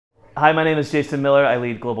Hi, my name is Jason Miller. I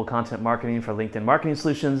lead global content marketing for LinkedIn Marketing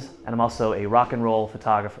Solutions, and I'm also a rock and roll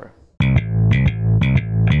photographer.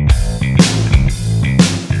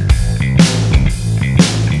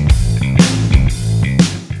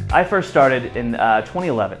 I first started in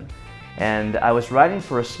 2011, and I was writing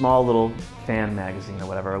for a small little fan magazine or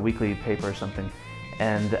whatever, a weekly paper or something.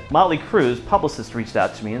 And Mötley Crüe's publicist reached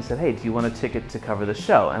out to me and said, "Hey, do you want a ticket to cover the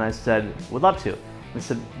show?" And I said, "Would love to." They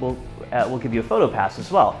said, we'll give you a photo pass as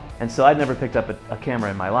well. And so I'd never picked up a camera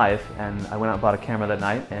in my life, and I went out and bought a camera that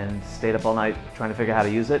night and stayed up all night trying to figure out how to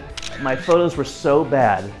use it. My photos were so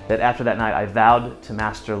bad that after that night I vowed to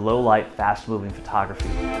master low-light, fast-moving photography.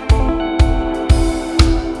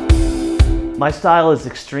 My style is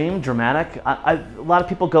extreme, dramatic. A lot of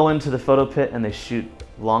people go into the photo pit and they shoot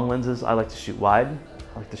long lenses. I like to shoot wide.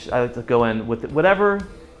 I like to go in with whatever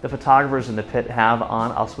the photographers in the pit have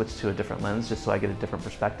on. I'll switch to a different lens just so I get a different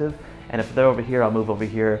perspective. And if they're over here, I'll move over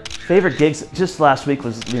here. Favorite gigs just last week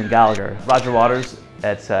was Liam Gallagher. Roger Waters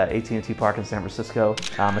at AT&T Park in San Francisco.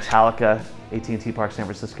 Metallica, AT&T Park, San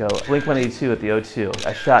Francisco. Blink-182 at the O2.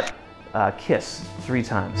 I shot Kiss 3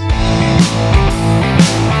 times.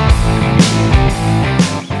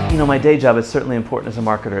 You know, my day job is certainly important as a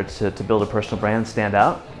marketer to build a personal brand, stand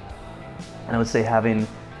out. And I would say having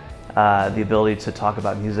the ability to talk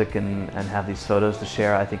about music and have these photos to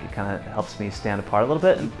share, I think it kind of helps me stand apart a little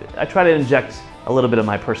bit. And I try to inject a little bit of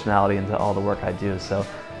my personality into all the work I do. So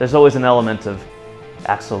there's always an element of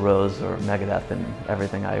Axl Rose or Megadeth in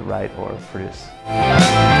everything I write or produce.